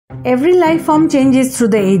Every life form changes through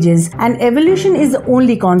the ages, and evolution is the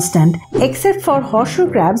only constant, except for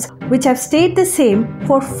horseshoe crabs, which have stayed the same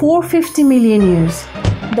for 450 million years.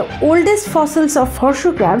 The oldest fossils of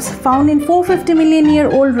horseshoe crabs, found in 450 million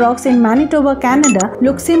year old rocks in Manitoba, Canada,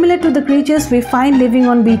 look similar to the creatures we find living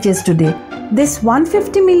on beaches today. This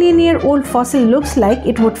 150 million year old fossil looks like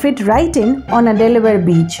it would fit right in on a Delaware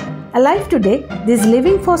beach. Alive today, these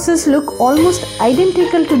living fossils look almost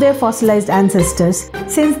identical to their fossilized ancestors.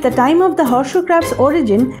 Since the time of the horseshoe crab's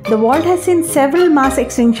origin, the world has seen several mass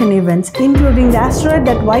extinction events, including the asteroid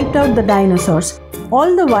that wiped out the dinosaurs.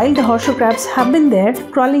 All the while, the horseshoe crabs have been there,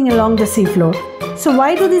 crawling along the seafloor. So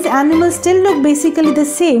why do these animals still look basically the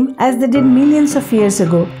same as they did millions of years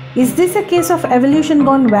ago? Is this a case of evolution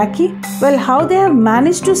gone wacky? Well, how they have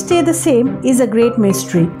managed to stay the same is a great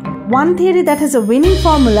mystery. One theory that has a winning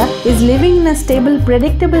formula is living in a stable,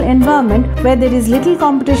 predictable environment where there is little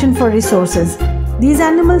competition for resources. These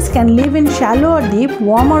animals can live in shallow or deep,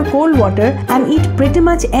 warm or cold water and eat pretty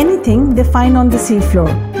much anything they find on the seafloor.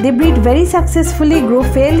 They breed very successfully, grow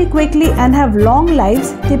fairly quickly and have long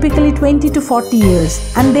lives, typically 20 to 40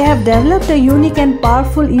 years. And they have developed a unique and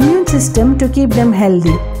powerful immune system to keep them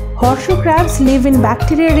healthy. Horseshoe crabs live in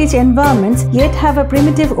bacteria-rich environments yet have a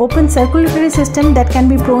primitive open circulatory system that can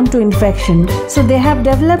be prone to infection. So they have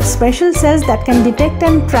developed special cells that can detect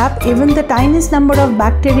and trap even the tiniest number of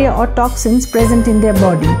bacteria or toxins present in their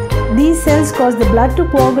body. These cells cause the blood to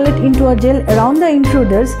coagulate into a gel around the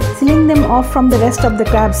intruders, sealing them off from the rest of the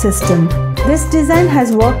crab system. This design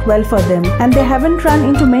has worked well for them, and they haven't run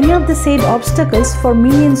into many of the said obstacles for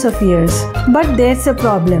millions of years. But there's a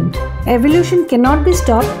problem. Evolution cannot be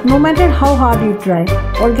stopped no matter how hard you try.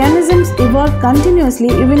 Organisms evolve continuously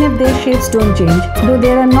even if their shapes don't change. Though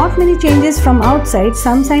there are not many changes from outside,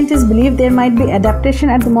 some scientists believe there might be adaptation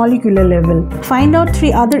at the molecular level. Find out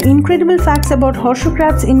 3 other incredible facts about horseshoe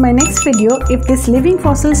crabs in my next video if this living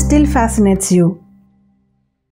fossil still fascinates you.